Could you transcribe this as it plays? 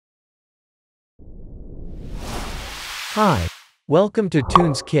Hi. Welcome to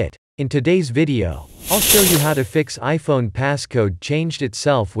TunesKit. In today's video, I'll show you how to fix iPhone passcode changed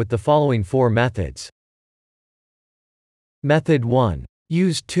itself with the following 4 methods. Method 1.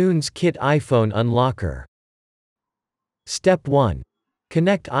 Use TunesKit iPhone Unlocker. Step 1.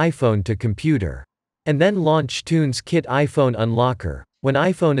 Connect iPhone to computer. And then launch TunesKit iPhone Unlocker. When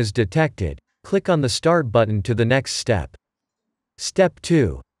iPhone is detected, click on the Start button to the next step. Step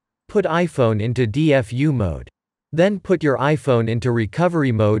 2. Put iPhone into DFU mode. Then put your iPhone into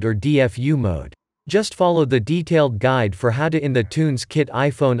recovery mode or DFU mode. Just follow the detailed guide for how to in the TunesKit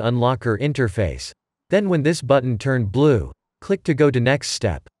iPhone Unlocker interface. Then when this button turned blue, click to go to next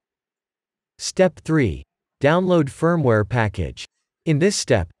step. Step 3. Download firmware package. In this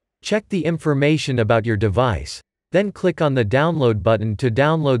step, check the information about your device, then click on the download button to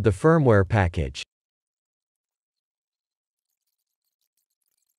download the firmware package.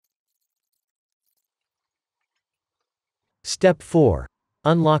 Step 4.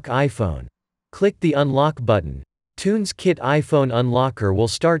 Unlock iPhone. Click the Unlock button. TunesKit iPhone Unlocker will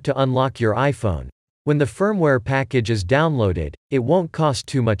start to unlock your iPhone. When the firmware package is downloaded, it won't cost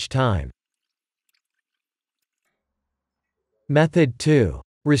too much time. Method 2.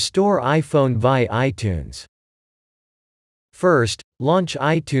 Restore iPhone via iTunes. First, launch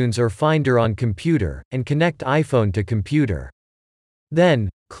iTunes or Finder on computer, and connect iPhone to computer. Then,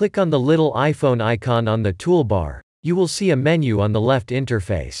 click on the little iPhone icon on the toolbar. You will see a menu on the left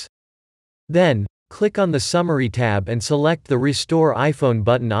interface. Then, click on the Summary tab and select the Restore iPhone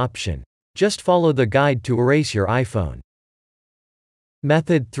button option. Just follow the guide to erase your iPhone.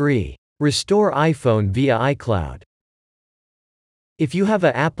 Method 3. Restore iPhone via iCloud. If you have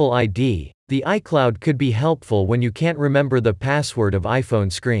an Apple ID, the iCloud could be helpful when you can't remember the password of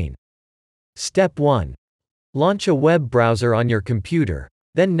iPhone screen. Step 1. Launch a web browser on your computer,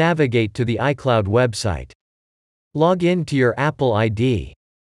 then navigate to the iCloud website. Log in to your Apple ID.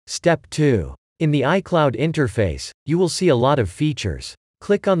 Step 2. In the iCloud interface, you will see a lot of features.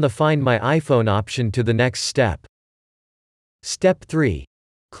 Click on the Find My iPhone option to the next step. Step 3.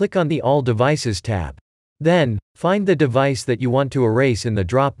 Click on the All Devices tab. Then, find the device that you want to erase in the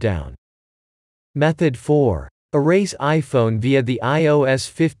drop-down. Method 4. Erase iPhone via the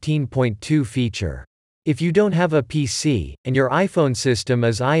iOS 15.2 feature. If you don't have a PC, and your iPhone system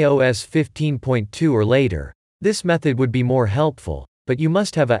is iOS 15.2 or later, this method would be more helpful, but you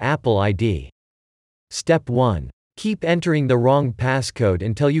must have an Apple ID. Step 1. Keep entering the wrong passcode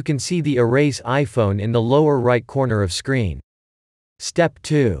until you can see the Erase iPhone in the lower right corner of screen. Step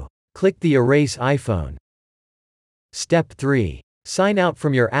 2. Click the Erase iPhone. Step 3. Sign out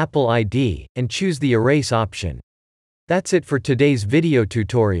from your Apple ID, and choose the Erase option. That's it for today's video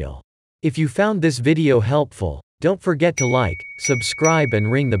tutorial. If you found this video helpful, don't forget to like, subscribe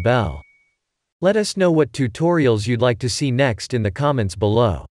and ring the bell. Let us know what tutorials you'd like to see next in the comments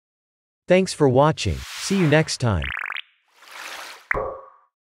below. Thanks for watching, see you next time.